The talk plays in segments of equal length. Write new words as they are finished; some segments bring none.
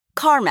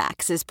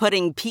CarMax is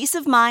putting peace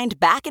of mind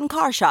back in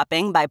car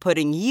shopping by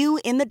putting you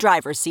in the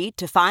driver's seat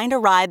to find a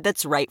ride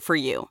that's right for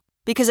you.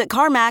 Because at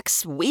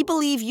CarMax, we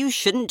believe you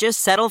shouldn't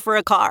just settle for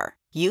a car.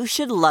 You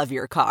should love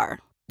your car.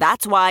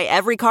 That's why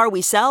every car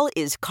we sell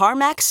is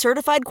CarMax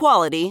certified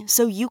quality,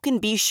 so you can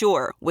be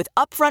sure with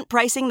upfront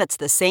pricing that's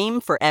the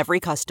same for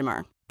every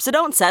customer. So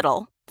don't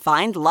settle.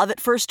 Find love at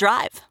first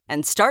drive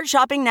and start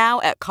shopping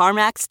now at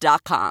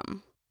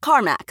CarMax.com.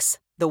 CarMax,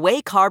 the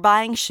way car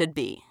buying should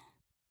be.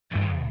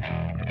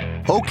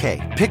 Okay,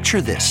 picture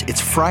this.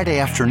 It's Friday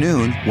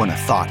afternoon when a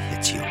thought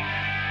hits you.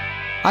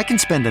 I can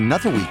spend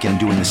another weekend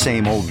doing the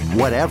same old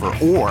whatever,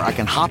 or I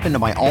can hop into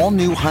my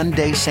all-new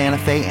Hyundai Santa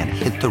Fe and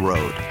hit the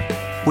road.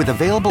 With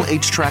available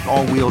H-Track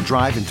all-wheel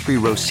drive and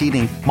 3-row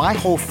seating, my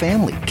whole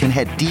family can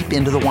head deep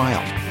into the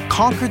wild.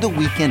 Conquer the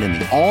weekend in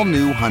the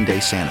all-new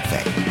Hyundai Santa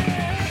Fe.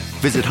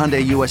 Visit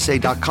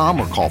HyundaiUSA.com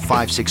or call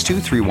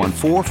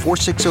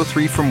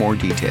 562-314-4603 for more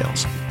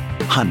details.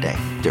 Hyundai,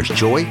 there's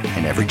joy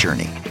in every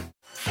journey.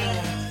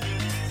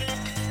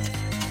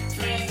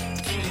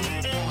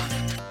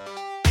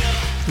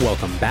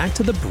 Welcome back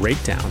to The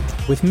Breakdown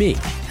with me,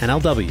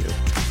 NLW.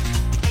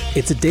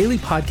 It's a daily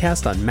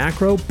podcast on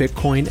macro,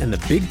 Bitcoin, and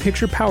the big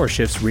picture power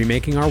shifts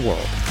remaking our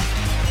world.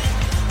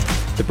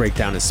 The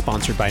Breakdown is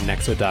sponsored by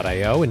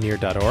Nexo.io and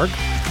Near.org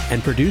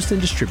and produced and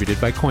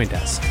distributed by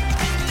CoinDesk.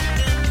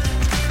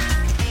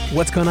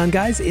 What's going on,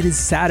 guys? It is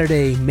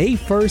Saturday, May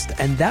 1st,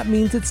 and that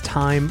means it's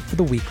time for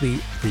the weekly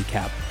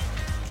recap.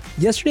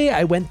 Yesterday,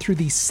 I went through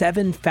the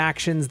 7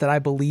 factions that I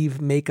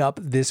believe make up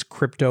this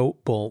crypto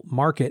bull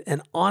market,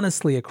 and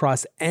honestly,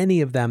 across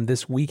any of them,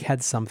 this week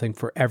had something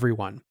for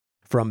everyone.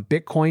 From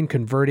Bitcoin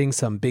converting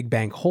some big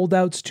bank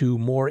holdouts to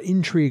more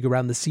intrigue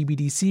around the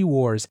CBDC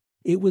wars,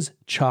 it was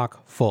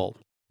chock full.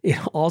 It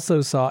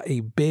also saw a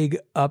big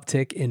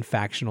uptick in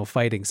factional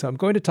fighting, so I'm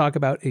going to talk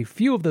about a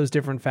few of those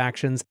different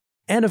factions,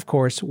 and of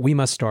course, we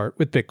must start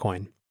with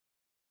Bitcoin.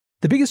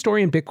 The biggest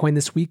story in Bitcoin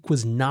this week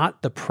was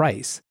not the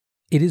price.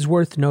 It is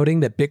worth noting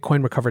that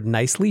Bitcoin recovered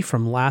nicely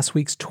from last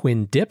week's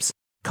twin dips,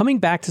 coming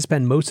back to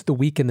spend most of the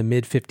week in the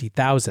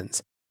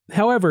mid-50,000s.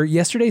 However,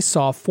 yesterday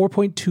saw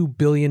 $4.2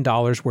 billion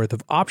worth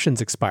of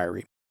options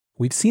expiry.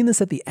 We've seen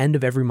this at the end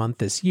of every month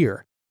this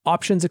year.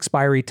 Options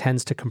expiry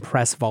tends to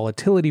compress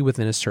volatility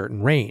within a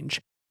certain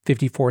range.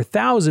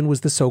 54,000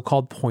 was the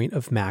so-called point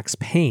of max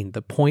pain,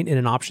 the point in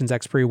an options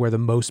expiry where the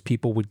most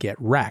people would get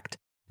wrecked.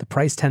 The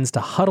price tends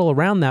to huddle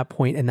around that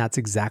point, and that's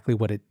exactly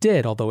what it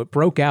did, although it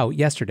broke out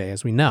yesterday,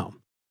 as we know.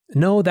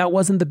 No, that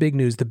wasn't the big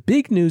news. The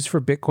big news for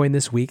Bitcoin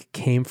this week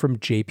came from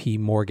JP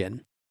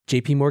Morgan.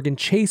 JP Morgan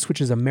Chase, which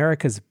is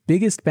America's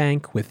biggest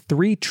bank with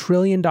 $3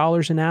 trillion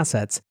in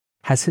assets,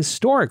 has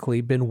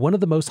historically been one of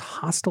the most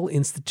hostile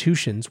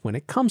institutions when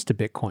it comes to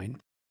Bitcoin.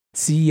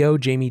 CEO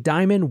Jamie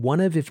Dimon,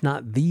 one of, if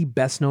not the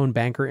best-known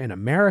banker in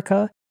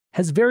America,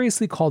 has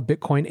variously called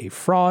Bitcoin a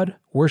fraud,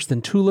 worse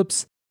than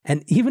tulips,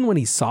 and even when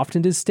he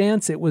softened his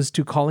stance, it was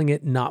to calling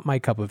it not my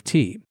cup of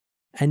tea.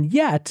 And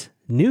yet,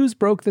 news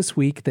broke this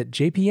week that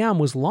JPM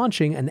was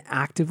launching an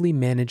actively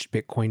managed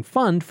Bitcoin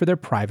fund for their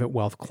private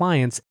wealth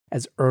clients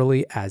as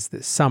early as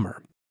this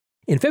summer.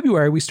 In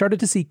February, we started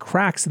to see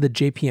cracks in the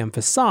JPM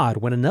facade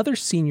when another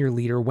senior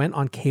leader went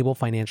on cable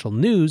financial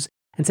news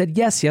and said,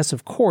 yes,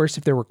 of course,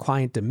 if there were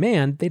client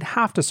demand, they'd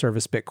have to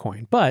service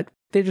Bitcoin, but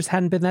there just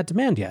hadn't been that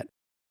demand yet.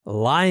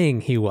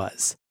 Lying he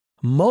was.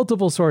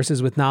 Multiple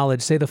sources with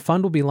knowledge say the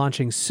fund will be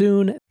launching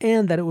soon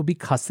and that it will be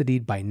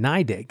custodied by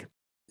NYDIG.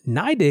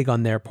 NYDIG,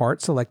 on their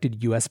part,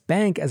 selected US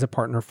Bank as a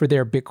partner for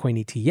their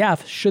Bitcoin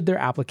ETF should their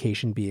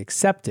application be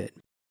accepted.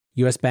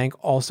 US Bank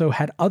also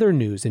had other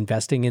news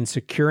investing in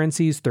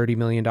Securency's $30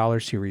 million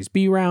Series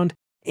B round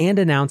and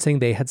announcing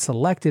they had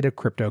selected a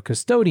crypto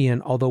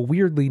custodian, although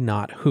weirdly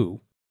not who.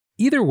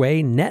 Either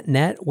way,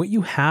 net-net, what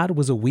you had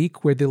was a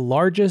week where the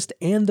largest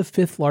and the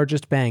 5th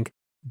largest bank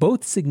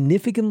both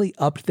significantly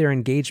upped their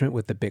engagement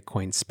with the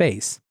Bitcoin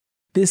space.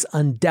 This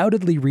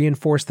undoubtedly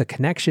reinforced the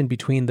connection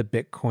between the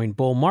Bitcoin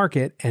bull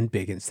market and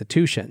big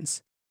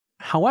institutions.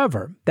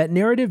 However, that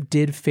narrative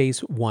did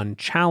face one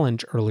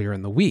challenge earlier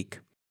in the week.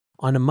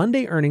 On a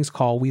Monday earnings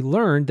call, we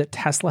learned that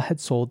Tesla had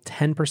sold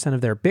 10%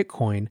 of their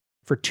Bitcoin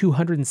for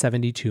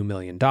 $272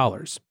 million.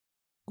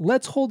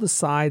 Let's hold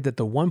aside that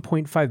the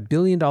 $1.5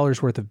 billion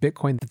worth of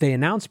Bitcoin that they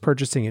announced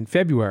purchasing in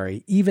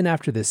February, even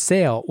after this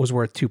sale, was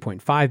worth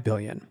 $2.5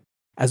 billion.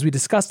 As we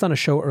discussed on a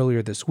show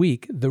earlier this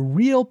week, the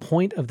real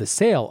point of the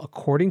sale,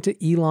 according to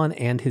Elon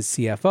and his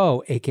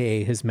CFO,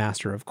 aka his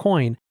master of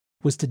coin,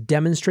 was to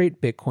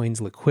demonstrate Bitcoin's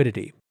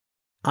liquidity.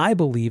 I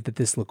believe that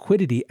this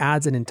liquidity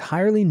adds an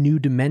entirely new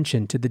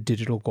dimension to the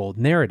digital gold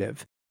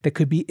narrative that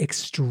could be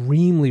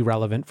extremely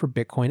relevant for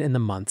Bitcoin in the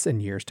months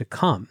and years to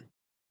come.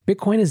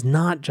 Bitcoin is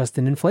not just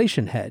an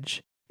inflation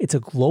hedge. It's a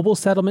global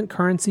settlement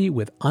currency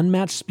with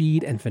unmatched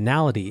speed and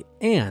finality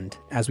and,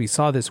 as we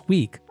saw this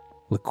week,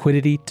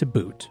 liquidity to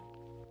boot.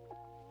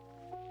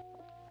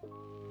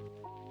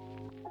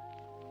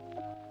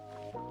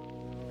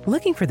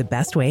 Looking for the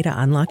best way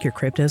to unlock your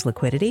crypto's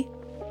liquidity?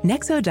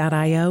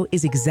 Nexo.io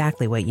is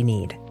exactly what you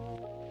need.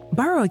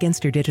 Borrow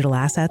against your digital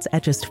assets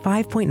at just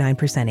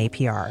 5.9%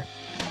 APR.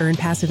 Earn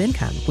passive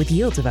income with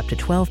yields of up to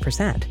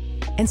 12%.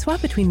 And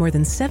swap between more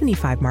than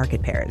 75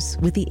 market pairs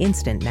with the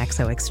instant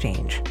Nexo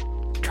exchange.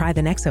 Try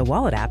the Nexo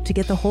Wallet app to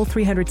get the whole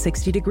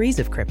 360 degrees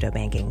of crypto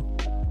banking.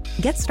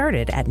 Get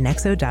started at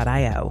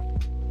nexo.io.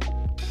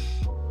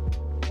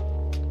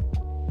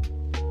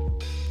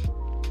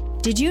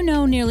 Did you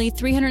know nearly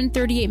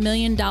 $338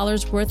 million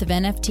worth of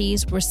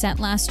NFTs were sent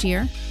last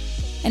year?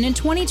 And in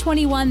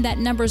 2021, that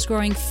number is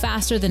growing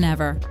faster than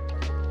ever.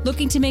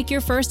 Looking to make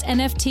your first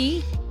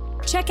NFT?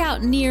 Check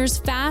out Near's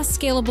fast,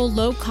 scalable,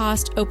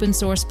 low-cost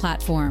open-source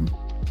platform.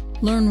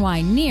 Learn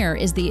why Near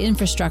is the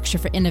infrastructure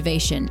for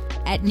innovation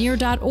at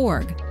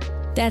near.org.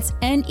 That's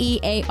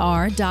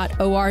NEAR.org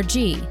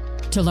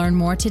to learn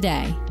more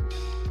today.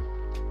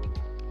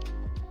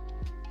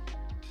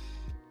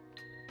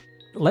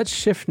 Let's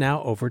shift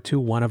now over to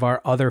one of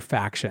our other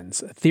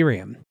factions,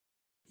 Ethereum.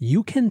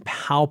 You can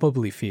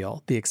palpably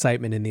feel the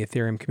excitement in the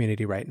Ethereum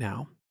community right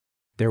now.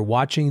 They're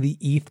watching the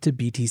ETH to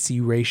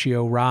BTC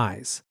ratio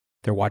rise.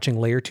 They're watching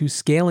Layer 2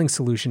 scaling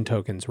solution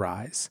tokens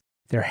rise.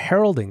 They're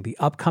heralding the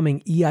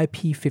upcoming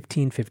EIP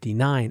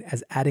 1559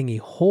 as adding a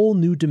whole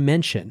new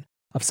dimension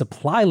of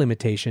supply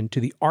limitation to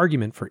the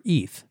argument for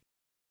ETH.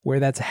 Where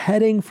that's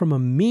heading from a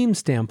meme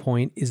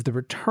standpoint is the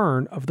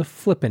return of the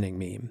flippening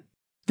meme.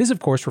 This, of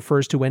course,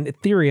 refers to when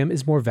Ethereum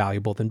is more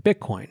valuable than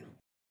Bitcoin.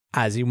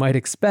 As you might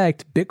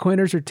expect,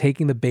 Bitcoiners are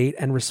taking the bait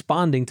and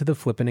responding to the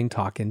flippening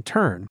talk in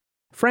turn.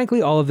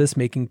 Frankly, all of this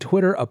making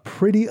Twitter a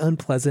pretty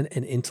unpleasant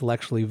and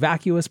intellectually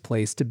vacuous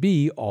place to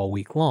be all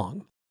week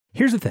long.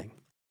 Here's the thing.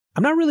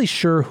 I'm not really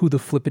sure who the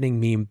flippening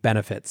meme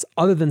benefits,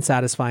 other than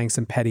satisfying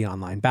some petty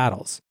online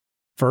battles.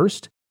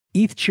 First,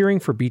 ETH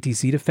cheering for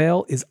BTC to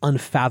fail is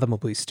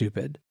unfathomably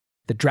stupid.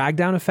 The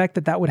drag-down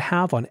effect that would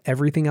have on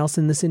everything else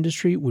in this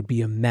industry would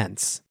be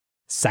immense.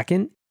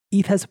 Second,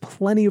 ETH has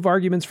plenty of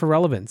arguments for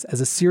relevance as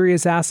a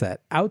serious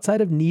asset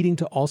outside of needing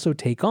to also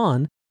take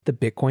on the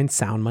Bitcoin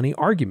sound money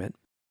argument.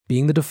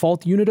 Being the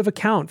default unit of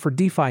account for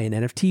DeFi and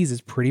NFTs is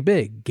pretty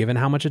big, given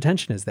how much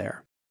attention is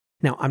there.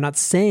 Now, I'm not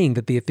saying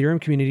that the Ethereum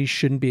community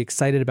shouldn't be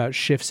excited about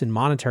shifts in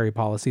monetary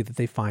policy that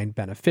they find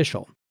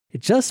beneficial.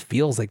 It just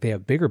feels like they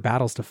have bigger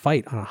battles to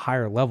fight on a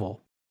higher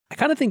level. I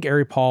kind of think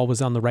Ari Paul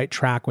was on the right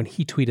track when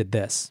he tweeted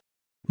this.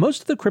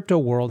 Most of the crypto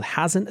world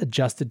hasn't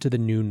adjusted to the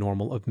new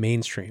normal of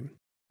mainstream.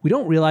 We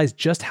don't realize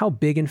just how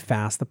big and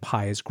fast the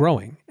pie is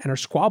growing and are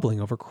squabbling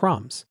over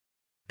crumbs.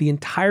 The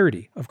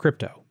entirety of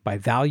crypto, by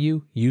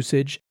value,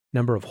 usage,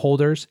 number of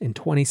holders in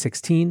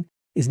 2016,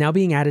 is now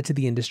being added to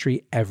the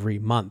industry every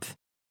month.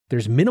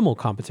 There's minimal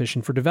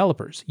competition for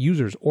developers,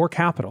 users, or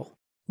capital.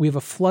 We have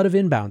a flood of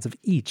inbounds of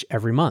each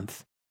every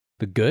month.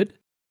 The good?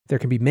 There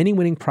can be many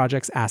winning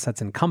projects, assets,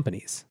 and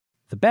companies.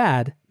 The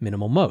bad?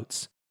 Minimal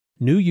moats.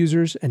 New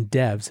users and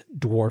devs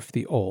dwarf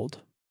the old.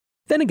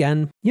 Then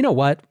again, you know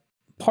what?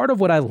 Part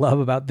of what I love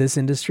about this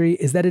industry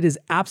is that it is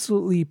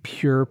absolutely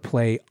pure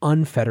play,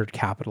 unfettered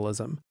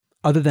capitalism,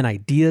 other than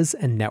ideas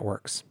and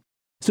networks.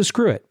 So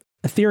screw it.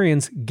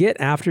 Ethereans, get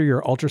after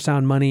your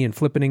ultrasound money and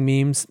flippening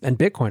memes, and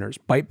Bitcoiners,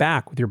 bite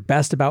back with your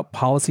best about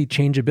policy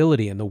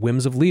changeability and the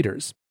whims of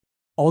leaders.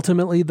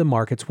 Ultimately, the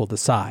markets will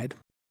decide.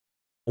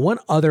 One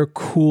other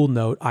cool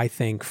note, I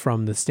think,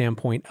 from the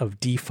standpoint of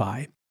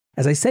DeFi.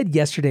 As I said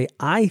yesterday,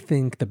 I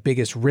think the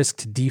biggest risk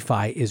to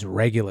DeFi is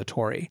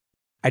regulatory.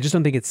 I just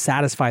don't think it's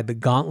satisfied the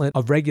gauntlet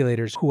of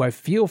regulators who I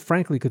feel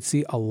frankly could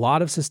see a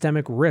lot of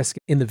systemic risk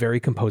in the very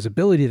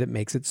composability that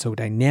makes it so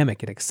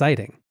dynamic and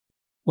exciting.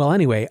 Well,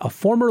 anyway, a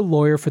former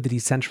lawyer for the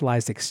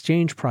decentralized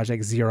exchange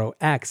project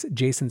ZeroX,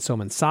 Jason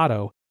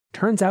Somonsato,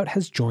 turns out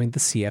has joined the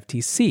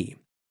CFTC.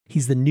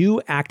 He's the new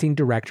acting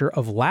director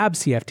of Lab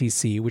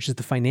CFTC, which is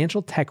the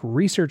financial tech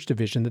research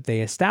division that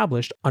they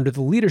established under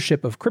the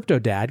leadership of crypto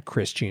dad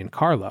Chris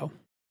Giancarlo.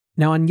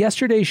 Now, on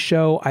yesterday's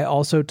show, I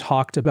also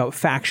talked about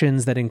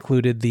factions that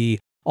included the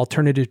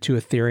alternative to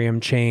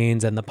Ethereum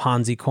chains and the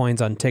Ponzi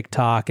coins on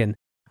TikTok, and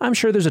I'm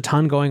sure there's a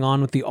ton going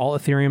on with the all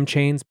Ethereum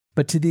chains,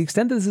 but to the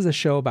extent that this is a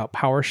show about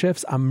power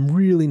shifts, I'm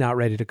really not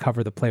ready to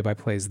cover the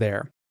play-by-plays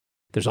there.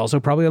 There's also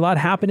probably a lot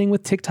happening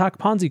with TikTok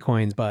Ponzi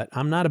coins, but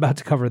I'm not about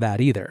to cover that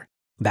either.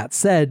 That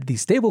said, the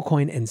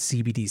stablecoin and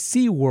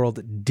CBDC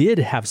world did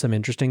have some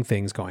interesting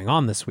things going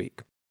on this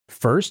week.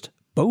 First,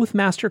 both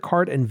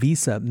MasterCard and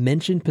Visa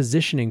mentioned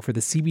positioning for the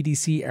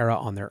CBDC era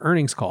on their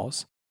earnings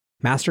calls.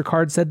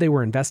 MasterCard said they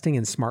were investing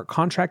in smart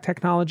contract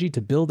technology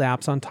to build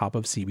apps on top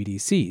of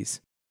CBDCs.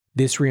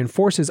 This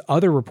reinforces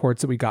other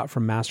reports that we got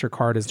from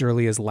MasterCard as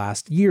early as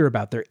last year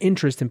about their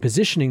interest in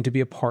positioning to be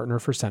a partner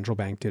for central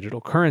bank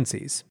digital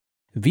currencies.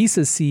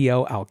 Visa's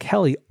CEO Al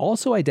Kelly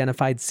also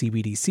identified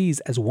CBDCs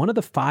as one of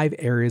the 5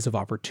 areas of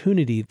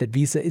opportunity that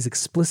Visa is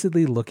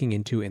explicitly looking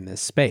into in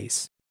this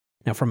space.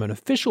 Now, from an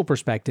official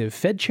perspective,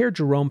 Fed Chair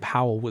Jerome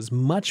Powell was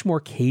much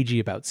more cagey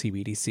about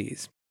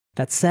CBDCs.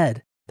 That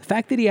said, the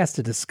fact that he has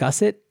to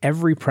discuss it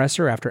every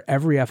presser after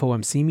every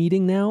FOMC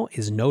meeting now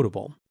is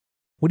notable.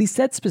 What he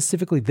said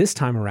specifically this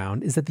time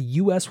around is that the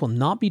US will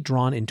not be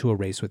drawn into a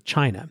race with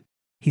China.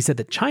 He said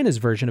that China's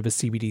version of a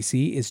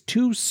CBDC is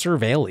too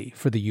surveilly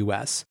for the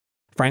US,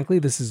 Frankly,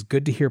 this is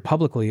good to hear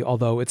publicly,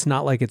 although it's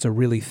not like it's a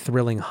really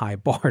thrilling high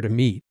bar to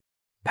meet.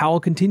 Powell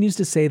continues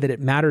to say that it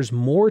matters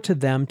more to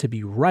them to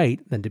be right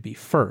than to be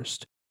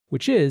first,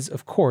 which is,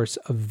 of course,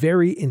 a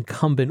very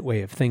incumbent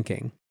way of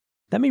thinking.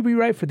 That may be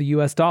right for the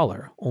US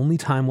dollar, only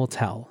time will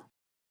tell.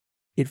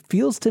 It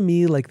feels to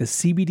me like the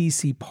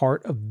CBDC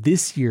part of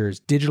this year's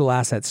digital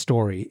asset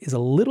story is a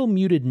little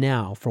muted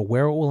now for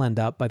where it will end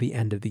up by the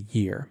end of the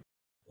year.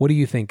 What do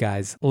you think,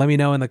 guys? Let me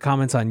know in the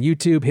comments on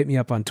YouTube, hit me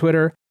up on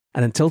Twitter,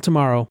 and until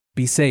tomorrow,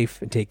 be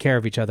safe and take care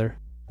of each other.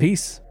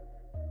 Peace.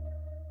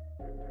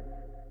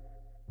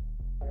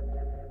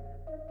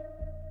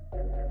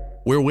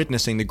 We're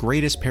witnessing the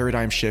greatest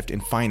paradigm shift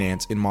in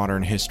finance in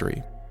modern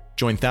history.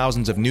 Join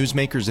thousands of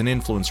newsmakers and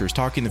influencers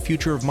talking the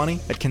future of money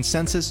at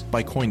Consensus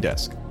by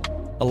CoinDesk.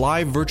 A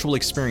live virtual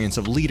experience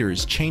of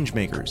leaders,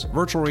 changemakers,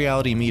 virtual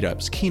reality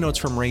meetups, keynotes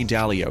from Ray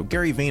Dalio,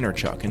 Gary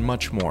Vaynerchuk, and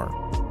much more.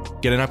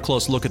 Get an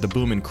up-close look at the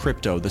boom in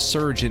crypto, the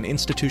surge in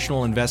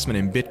institutional investment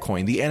in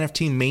Bitcoin, the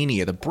NFT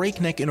mania, the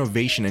breakneck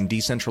innovation in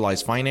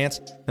decentralized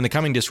finance, and the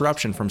coming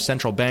disruption from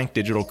central bank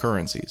digital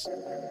currencies.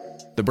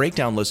 The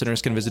Breakdown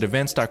listeners can visit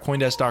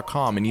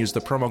events.coindesk.com and use the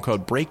promo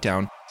code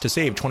BREAKDOWN to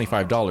save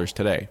 $25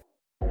 today.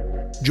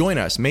 Join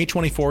us May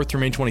 24th through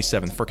May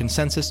 27th for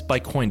Consensus by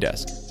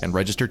CoinDesk, and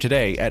register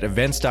today at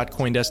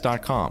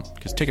events.coindesk.com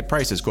because ticket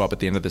prices go up at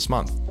the end of this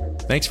month.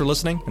 Thanks for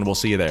listening, and we'll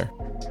see you there.